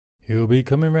He'll be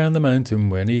coming round the mountain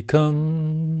when he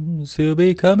comes. He'll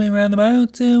be coming round the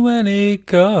mountain when he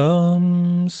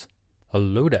comes.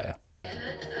 Hello there.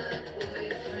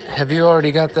 Have you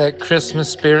already got that Christmas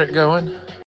spirit going?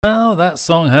 Well, that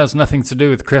song has nothing to do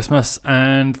with Christmas,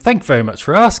 and thank you very much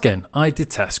for asking. I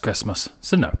detest Christmas,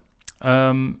 so no.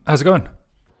 How's it going?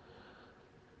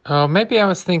 Oh, maybe I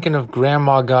was thinking of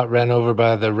Grandma got ran over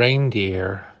by the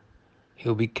reindeer.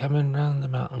 He'll be coming round the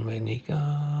mountain when he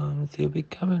comes. He'll be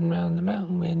coming round the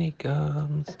mountain when he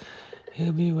comes.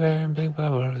 He'll be wearing big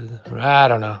bubbles. I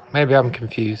don't know. Maybe I'm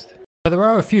confused. But there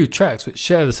are a few tracks which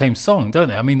share the same song, don't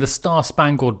they? I mean, the Star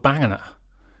Spangled Banner.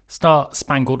 Star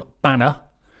Spangled Banner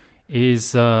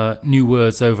is new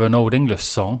words over an old English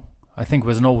song. I think it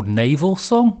was an old naval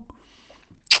song.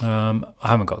 I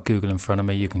haven't got Google in front of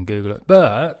me. You can Google it.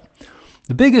 But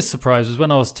the biggest surprise was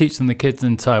when I was teaching the kids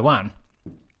in Taiwan,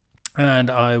 and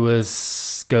I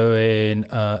was going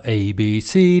A, B,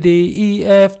 C, D, E,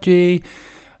 F, G.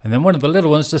 And then one of the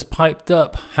little ones just piped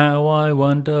up, "How I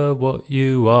wonder what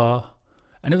you are."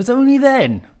 And it was only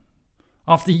then,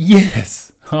 after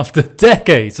years, after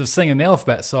decades of singing the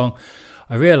alphabet song,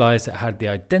 I realized it had the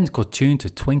identical tune to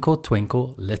 "Twinkle,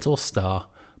 Twinkle, Little Star"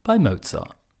 by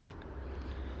Mozart.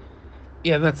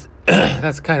 Yeah, that's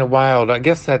that's kind of wild. I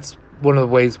guess that's one of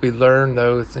the ways we learn,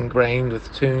 though. It's ingrained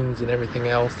with tunes and everything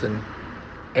else, and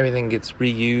everything gets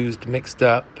reused, mixed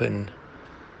up, and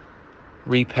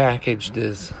repackaged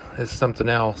as something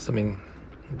else. I mean,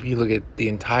 if you look at the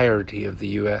entirety of the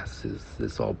U.S., is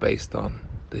it's all based on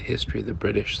the history of the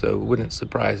British. So it wouldn't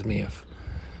surprise me if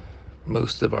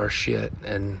most of our shit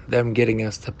and them getting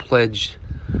us to pledge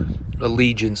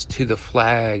allegiance to the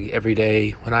flag every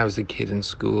day when I was a kid in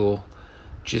school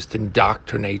just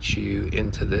indoctrinates you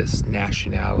into this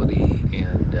nationality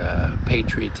and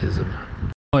patriotism.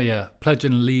 Oh, yeah, pledge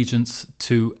an allegiance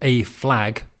to a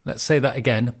flag. Let's say that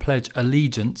again, pledge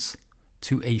allegiance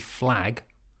to a flag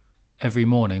every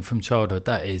morning from childhood.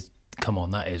 That is, come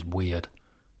on, that is weird.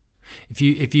 If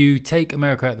you take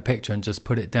America out of the picture and just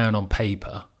put it down on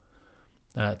paper,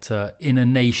 that in a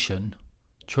nation,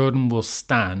 children will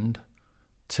stand,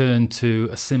 turn to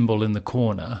a symbol in the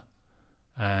corner,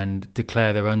 and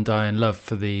declare their undying love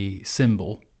for the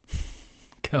symbol.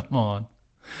 Come on.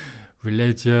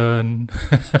 Religion.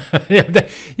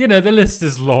 The list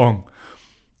is long.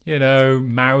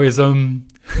 Maoism,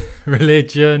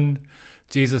 religion,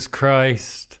 Jesus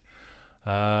Christ,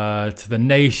 to the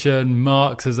nation,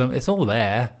 Marxism. It's all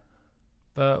there.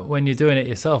 But when you're doing it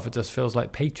yourself, it just feels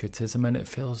like patriotism and it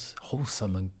feels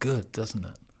wholesome and good, doesn't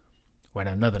it? When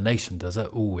another nation does it,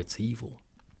 oh, it's evil.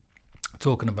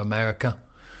 Talking of America,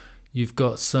 you've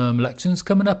got some elections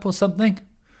coming up or something?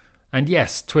 And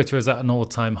yes, Twitter is at an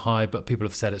all-time high, but people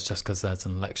have said it's just because there's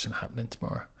an election happening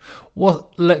tomorrow.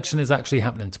 What election is actually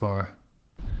happening tomorrow?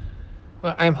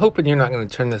 Well, I'm hoping you're not going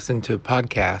to turn this into a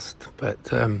podcast, but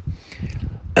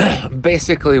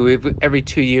basically, every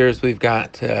 2 years we've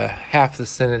got half the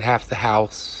Senate, half the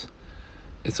House.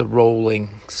 It's a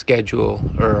rolling schedule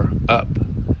or up.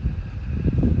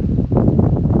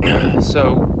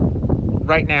 So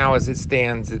right now, as it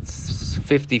stands, it's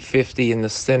 50-50 in the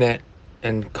Senate,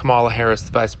 and Kamala Harris,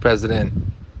 the vice president,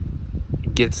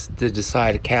 gets to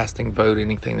decide a casting vote,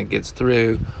 anything that gets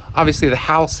through. Obviously, the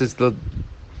House is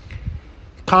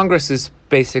Congress is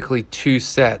basically two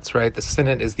sets, right? The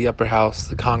Senate is the upper house,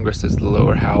 the Congress is the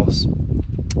lower house,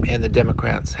 and the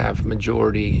Democrats have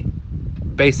majority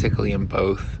basically in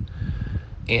both.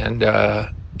 And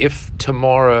if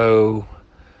tomorrow,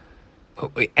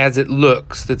 as it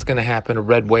looks, that's going to happen, a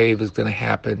red wave is going to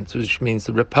happen, which means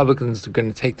the Republicans are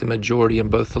going to take the majority in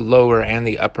both the lower and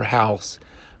the upper house,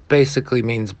 basically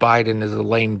means Biden is a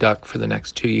lame duck for the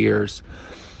next 2 years.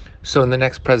 So in the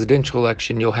next presidential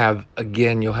election, you'll have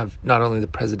not only the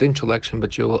presidential election,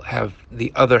 but you'll have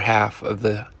the other half of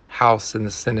the House and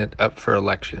the Senate up for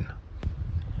election.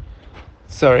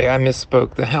 Sorry, I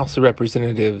misspoke. The House of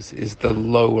Representatives is the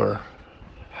lower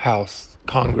house.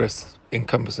 Congress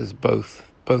encompasses both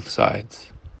sides.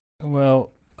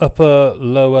 Well, upper,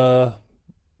 lower,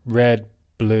 red,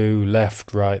 blue,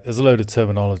 left, right. There's a load of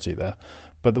terminology there.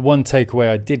 But the one takeaway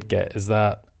I did get is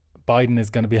that Biden is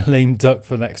going to be a lame duck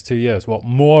for the next 2 years. What,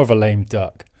 more of a lame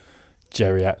duck?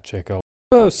 Geriatric.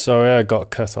 Oh, sorry, I got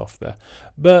cut off there.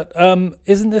 But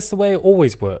isn't this the way it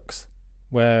always works?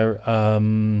 Where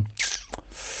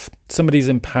somebody's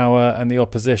in power and the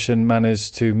opposition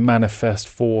managed to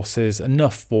manifest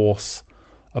enough force,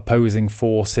 opposing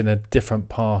force in a different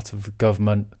part of the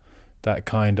government that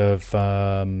kind of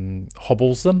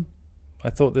hobbles them.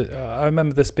 I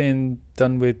remember this being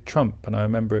done with Trump, and I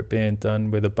remember it being done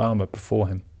with Obama before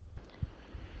him.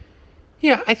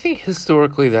 Yeah, I think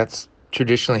historically that's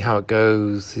traditionally how it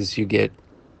goes. Is you get,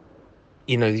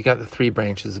 you got the three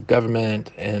branches of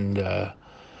government, and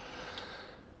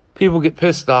people get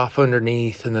pissed off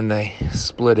underneath, and then they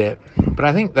split it. But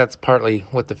I think that's partly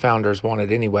what the founders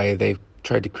wanted anyway. They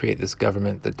tried to create this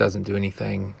government that doesn't do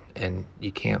anything, and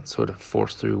you can't sort of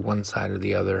force through one side or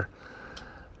the other.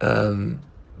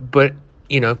 But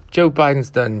Joe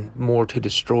Biden's done more to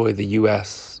destroy the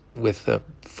U.S. with a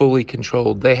fully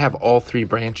controlled. They have all three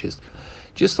branches,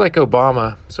 just like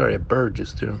Obama. Sorry, a bird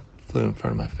just flew in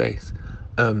front of my face.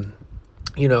 Um,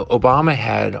 Obama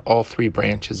had all three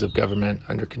branches of government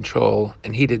under control,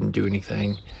 and he didn't do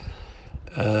anything.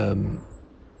 Um,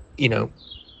 you know,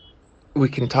 we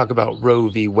can talk about Roe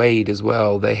v. Wade as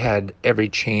well. They had every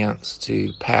chance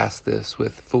to pass this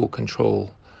with full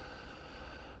control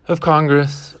of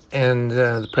Congress and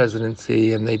the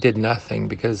presidency, and they did nothing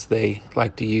because they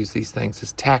like to use these things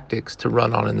as tactics to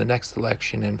run on in the next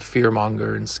election and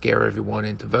fearmonger and scare everyone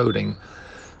into voting.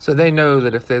 So they know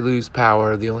that if they lose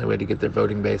power, the only way to get their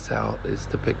voting base out is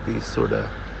to pick these sort of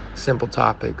simple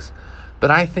topics.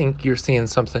 But I think you're seeing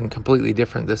something completely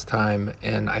different this time,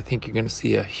 and I think you're going to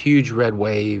see a huge red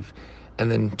wave.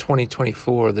 And then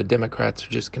 2024, the Democrats are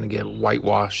just going to get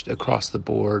whitewashed across the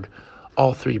board,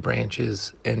 all three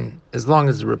branches. And as long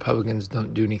as the Republicans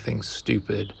don't do anything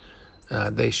stupid,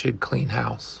 they should clean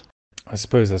house. I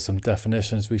suppose there's some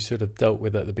definitions we should have dealt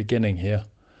with at the beginning here.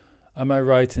 Am I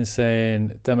right in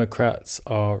saying Democrats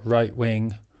are right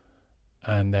wing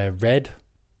and they're red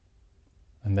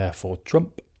and therefore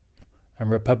Trump,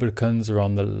 and Republicans are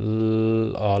on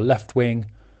the are left wing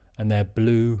and they're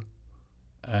blue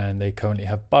and they currently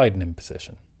have Biden in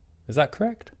position? Is that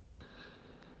correct?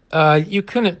 You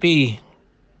couldn't be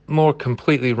more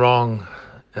completely wrong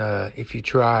if you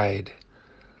tried.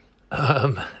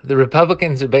 The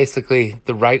Republicans are basically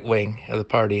the right wing of the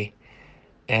party,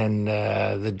 and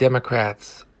the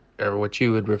Democrats are what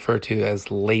you would refer to as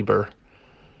labor.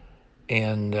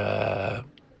 And the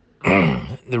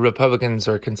Republicans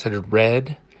are considered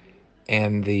red,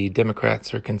 and the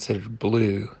Democrats are considered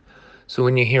blue. So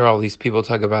when you hear all these people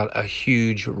talk about a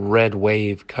huge red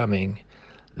wave coming,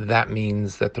 that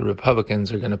means that the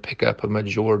Republicans are going to pick up a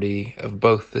majority of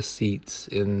both the seats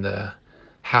in the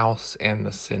House and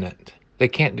the Senate. They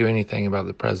can't do anything about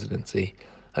the presidency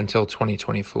until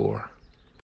 2024.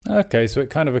 Okay, so it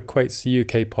kind of equates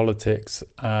to UK politics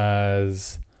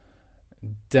as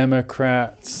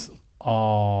Democrats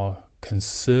are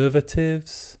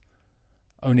conservatives,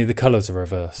 only the colours are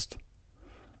reversed.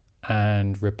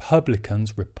 And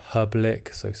Republicans,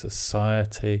 republic, so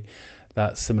society,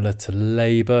 that's similar to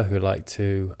Labour, who like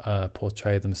to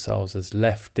portray themselves as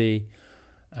lefty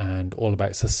and all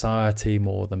about society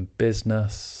more than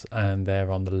business, and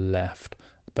they're on the left.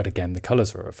 But again, the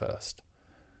colours are reversed.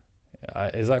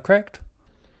 Is that correct?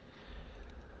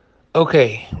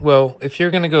 Okay, well, if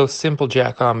you're going to go simple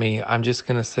jack on me, I'm just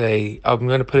going to say, I'm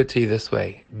going to put it to you this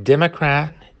way: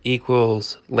 Democrat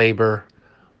equals labor,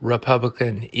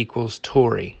 Republican equals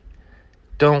Tory.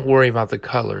 Don't worry about the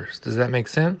colors. Does that make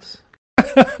sense?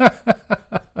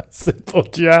 Simple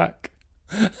Jack.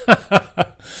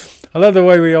 I love the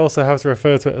way we also have to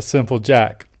refer to it as Simple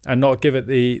Jack and not give it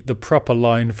the proper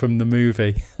line from the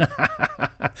movie.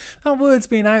 That word's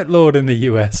been outlawed in the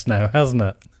US now, hasn't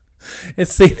it?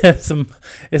 It's seen as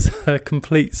it's a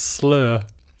complete slur.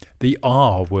 The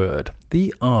R word.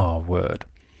 The R word.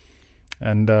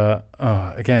 And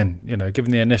again,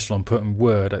 given the initial and putting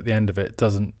word at the end of it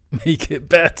doesn't make it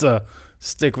better.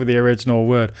 Stick with the original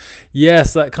word.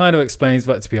 Yes, that kind of explains,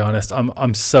 but to be honest,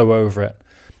 I'm so over it.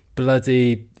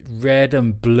 Bloody red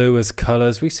and blue as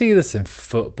colours. We see this in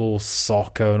football,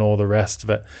 soccer, and all the rest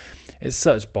of it. It's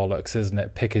such bollocks, isn't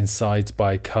it? Picking sides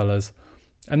by colours.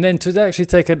 And then to actually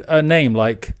take a name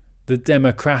like the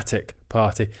Democratic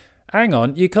Party. Hang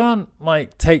on, you can't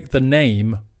take the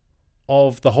name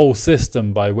of the whole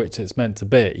system by which it's meant to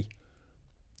be.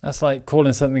 That's like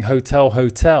calling something hotel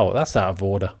hotel. That's out of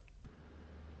order.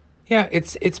 Yeah,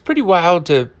 it's pretty wild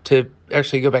to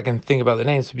actually go back and think about the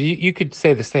names. You could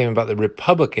say the same about the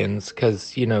Republicans,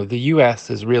 because the U.S.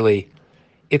 is really,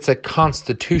 it's a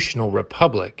constitutional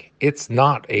republic. It's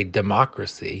not a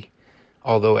democracy,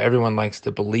 although everyone likes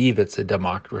to believe it's a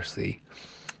democracy.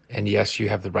 And yes, you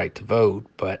have the right to vote,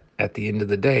 but at the end of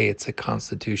the day, it's a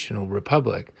constitutional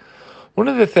republic. One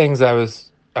of the things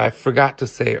I forgot to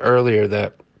say earlier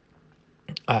that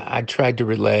I tried to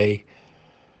relay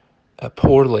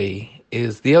poorly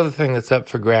is the other thing that's up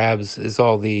for grabs is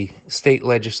all the state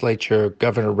legislature,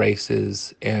 governor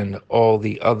races, and all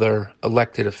the other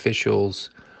elected officials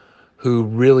who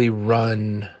really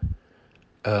run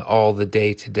all the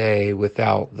day to day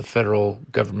without the federal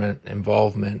government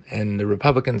involvement. And the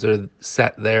Republicans are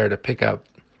set there to pick up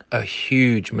a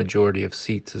huge majority of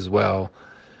seats as well,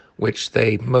 which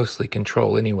they mostly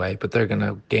control anyway, but they're going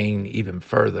to gain even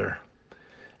further.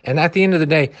 And at the end of the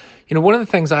day, one of the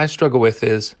things I struggle with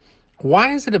is,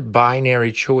 why is it a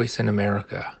binary choice in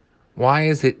America? Why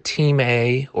is it team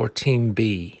A or team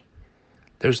B?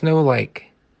 There's no like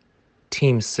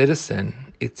team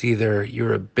citizen. It's either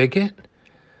you're a bigot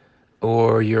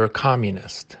or you're a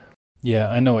communist. Yeah,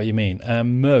 I know what you mean.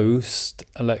 Most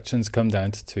elections come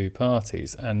down to two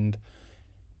parties, and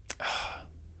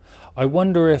I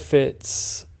wonder if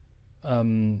it's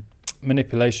um,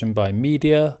 manipulation by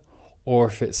media or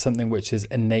if it's something which is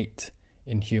innate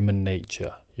in human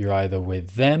nature. You're either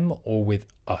with them or with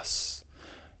us.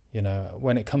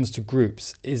 When it comes to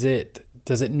groups, does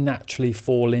it naturally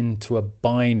fall into a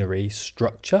binary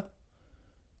structure?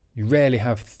 You rarely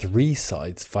have three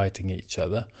sides fighting each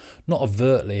other, not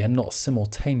overtly and not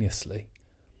simultaneously.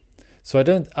 So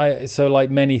so like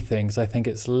many things, I think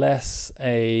it's less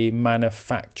a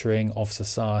manufacturing of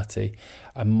society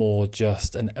and more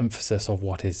just an emphasis of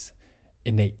what is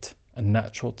innate and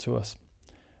natural to us.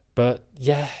 But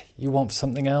yeah, you want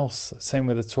something else. Same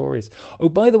with the Tories. Oh,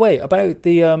 by the way, about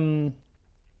the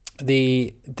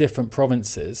different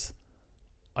provinces,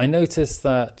 I noticed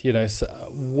that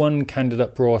one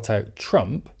candidate brought out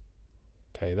Trump.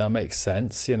 Okay, that makes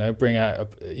sense. Bring out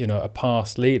a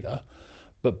past leader,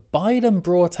 but Biden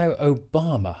brought out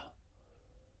Obama.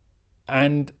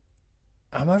 And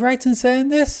am I right in saying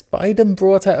this? Biden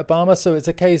brought out Obama, so it's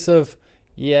a case of,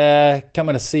 yeah,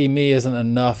 coming to see me isn't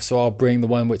enough, so I'll bring the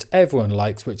one which everyone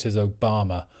likes, which is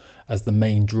Obama, as the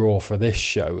main draw for this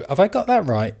show. Have I got that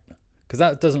right? Because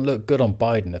that doesn't look good on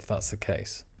Biden if that's the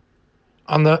case.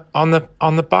 On the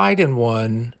Biden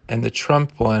one and the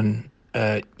Trump one,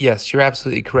 yes, you're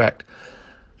absolutely correct.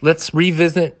 Let's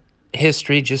revisit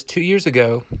history. Just 2 years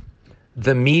ago,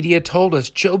 the media told us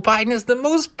Joe Biden is the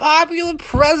most popular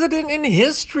president in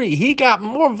history. He got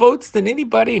more votes than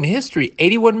anybody in history,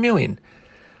 81 million.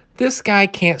 This guy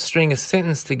can't string a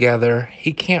sentence together.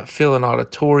 He can't fill an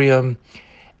auditorium.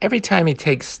 Every time he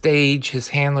takes stage, his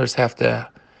handlers have to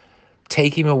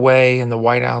take him away, and the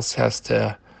White House has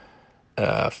to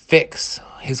fix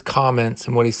his comments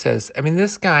and what he says. I mean,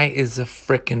 this guy is a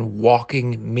freaking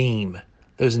walking meme.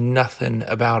 There's nothing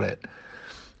about it.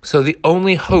 So the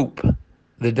only hope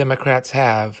the Democrats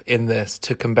have in this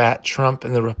to combat Trump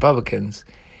and the Republicans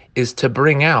is to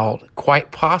bring out,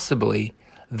 quite possibly,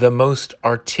 the most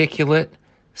articulate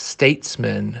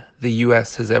statesman the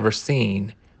U.S. has ever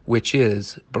seen, which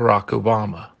is Barack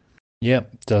Obama.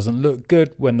 Yep, doesn't look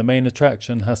good when the main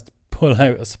attraction has to pull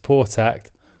out a support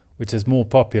act, which is more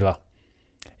popular.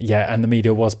 Yeah, and the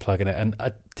media was plugging it. And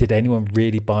did anyone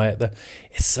really buy it? Though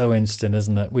it's so interesting,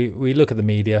 isn't it? We look at the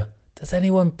media. Does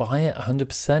anyone buy it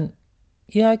 100%?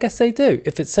 Yeah, I guess they do.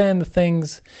 If it's saying the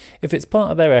things, if it's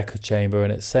part of their echo chamber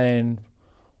and it's saying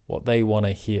what they want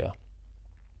to hear.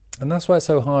 And that's why it's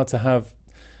so hard to have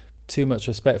too much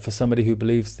respect for somebody who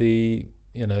believes the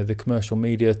commercial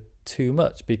media too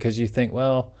much, because you think,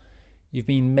 well, you've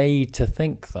been made to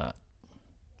think that.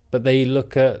 But they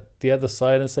look at the other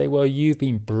side and say, well, you've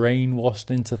been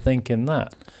brainwashed into thinking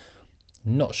that.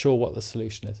 Not sure what the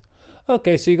solution is.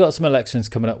 Okay, so you got some elections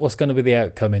coming up. What's going to be the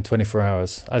outcome in 24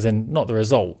 hours? As in, not the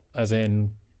result, as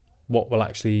in what will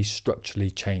actually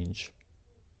structurally change.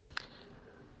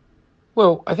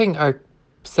 Well, I think I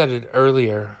said it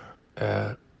earlier,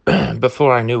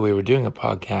 before I knew we were doing a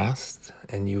podcast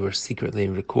and you were secretly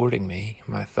recording me,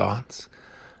 my thoughts.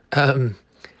 Um,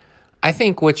 I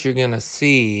think what you're going to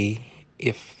see,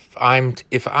 if I'm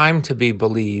to be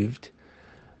believed,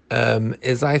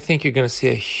 is I think you're going to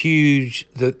see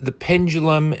the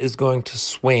pendulum is going to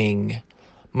swing,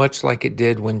 much like it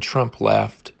did when Trump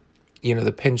left.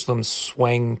 The pendulum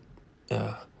swang,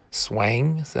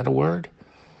 is that a word?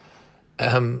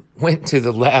 Went to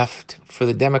the left for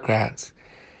the Democrats.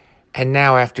 And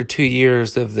now, after 2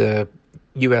 years of the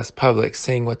U.S. public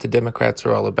seeing what the Democrats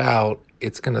are all about,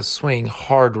 it's going to swing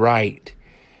hard right.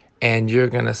 And you're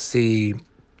going to see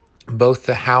both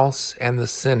the House and the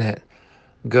Senate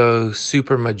go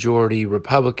supermajority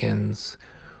Republicans,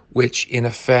 which in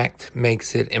effect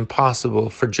makes it impossible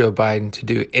for Joe Biden to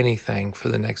do anything for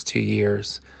the next 2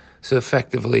 years. So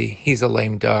effectively, he's a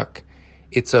lame duck.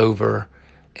 It's over.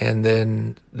 And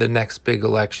then the next big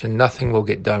election, nothing will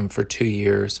get done for 2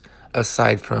 years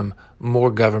aside from more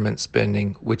government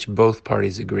spending, which both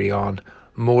parties agree on,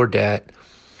 more debt,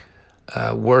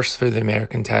 worse for the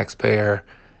American taxpayer,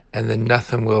 and then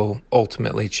nothing will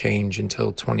ultimately change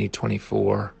until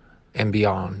 2024 and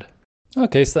beyond.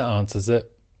 Okay, so that answers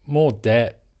it. more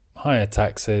debt, higher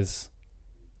taxes,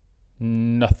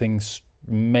 nothing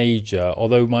major.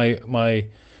 Although my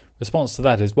response to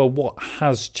that is, well, what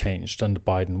has changed under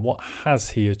Biden? What has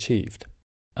he achieved?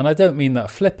 And I don't mean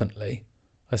that flippantly.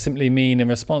 I simply mean in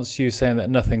response to you saying that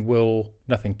nothing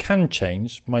can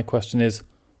change. My question is,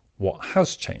 what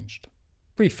has changed?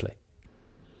 Briefly.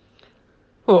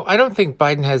 Well, I don't think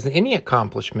Biden has any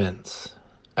accomplishments.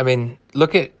 I mean,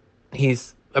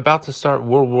 he's about to start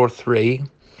World War III.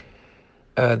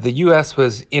 The U.S.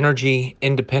 was energy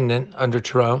independent under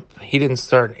Trump. He didn't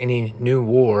start any new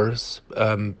wars.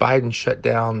 Biden shut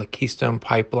down the Keystone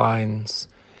pipelines.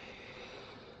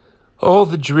 All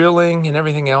the drilling and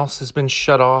everything else has been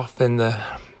shut off in the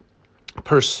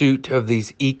pursuit of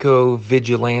these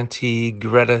eco-vigilante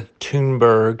Greta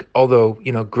Thunberg. Although,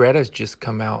 Greta's just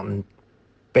come out and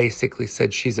basically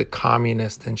said she's a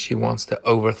communist and she wants to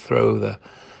overthrow the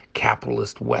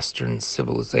capitalist Western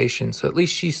civilization. So at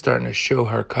least she's starting to show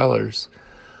her colors.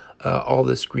 All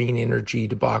this green energy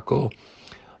debacle,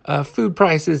 food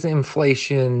prices,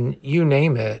 inflation, you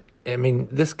name it. I mean,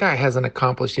 this guy hasn't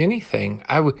accomplished anything.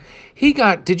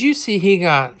 Did you see he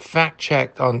got fact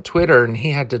checked on Twitter and he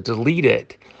had to delete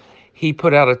it? He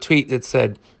put out a tweet that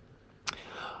said,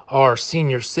 our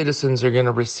senior citizens are going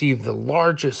to receive the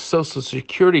largest Social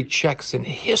Security checks in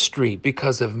history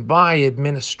because of my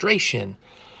administration.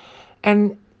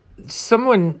 And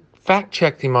someone fact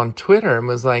checked him on Twitter and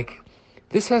was like,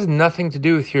 this has nothing to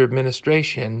do with your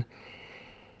administration.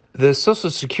 The Social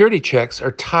Security checks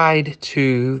are tied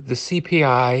to the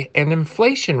CPI and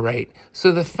inflation rate.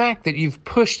 So the fact that you've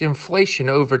pushed inflation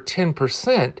over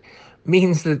 10%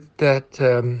 means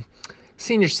that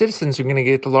senior citizens are going to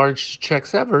get the largest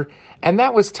checks ever. And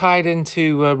that was tied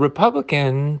into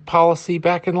Republican policy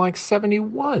back in like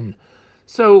 71.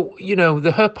 So,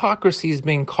 the hypocrisy is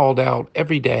being called out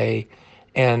every day.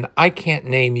 And I can't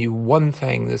name you one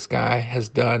thing this guy has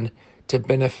done to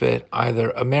benefit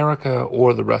either America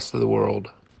or the rest of the world.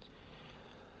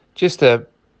 Just a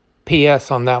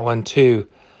PS on that one, too.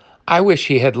 I wish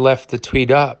he had left the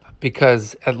tweet up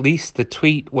because at least the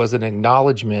tweet was an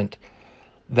acknowledgement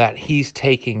that he's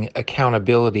taking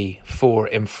accountability for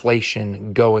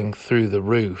inflation going through the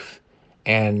roof.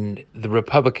 And the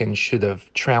Republicans should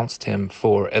have trounced him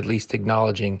for at least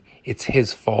acknowledging it's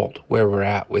his fault where we're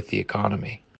at with the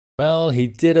economy. Well, he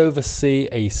did oversee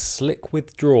a slick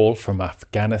withdrawal from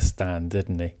Afghanistan,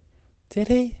 didn't he? Did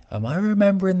he? Am I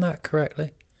remembering that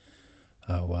correctly?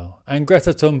 Oh, well. And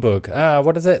Greta Thunberg.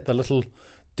 What is it? The little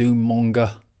doom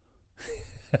monger.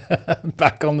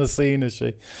 Back on the scene, is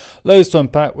she? Loads to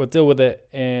unpack. We'll deal with it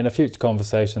in a future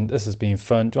conversation. This has been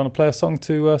fun. Do you want to play a song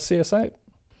to see us out?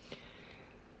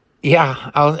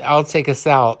 Yeah, I'll take us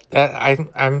out.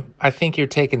 I think you're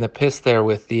taking the piss there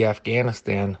with the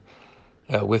Afghanistan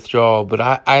withdrawal, but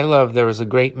I love. There was a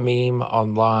great meme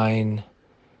online.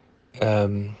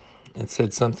 It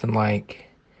said something like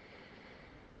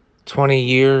 20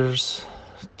 years,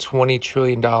 $20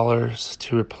 trillion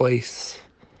to replace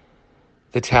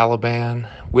the Taliban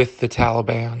with the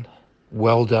Taliban.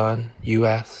 Well done,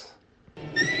 U.S.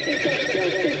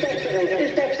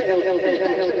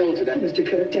 Mr.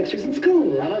 Kirk, Dexter's in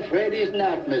school. I'm afraid he's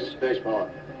not, Miss Fishmore.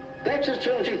 Dexter's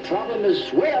truancy problem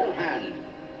is way out of hand.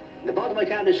 The Baltimore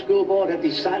County School Board have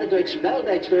decided to expel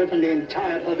Dexter from the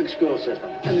entire public school system.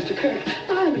 Now, Mr. Kirk,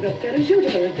 I'm as upset as you to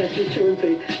learn Dexter's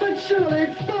truancy, but surely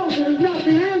expulsion is not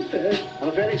the answer. I'm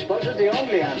afraid expulsion is the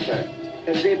only answer.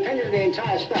 It's the opinion of the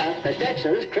entire staff that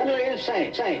Dexter is criminally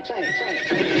insane.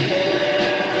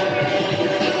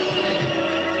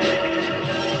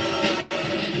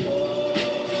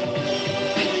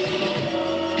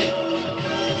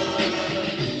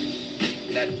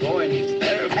 That boy needs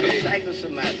therapy.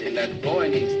 Psychosomatic. That boy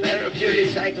needs therapy.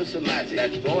 Psychosomatic.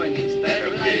 That boy needs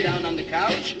therapy. Lie down on the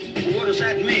couch. What does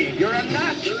that mean? You're a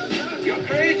nut. You're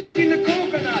crazy in the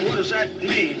coconut. What does that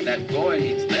mean? That boy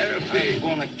needs therapy. I'm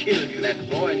gonna kill you. That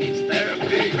boy needs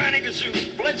therapy. Granny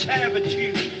Gazoo, let's have it,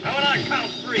 Chief. How about I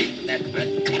count 3? That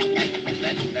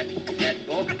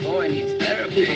boy needs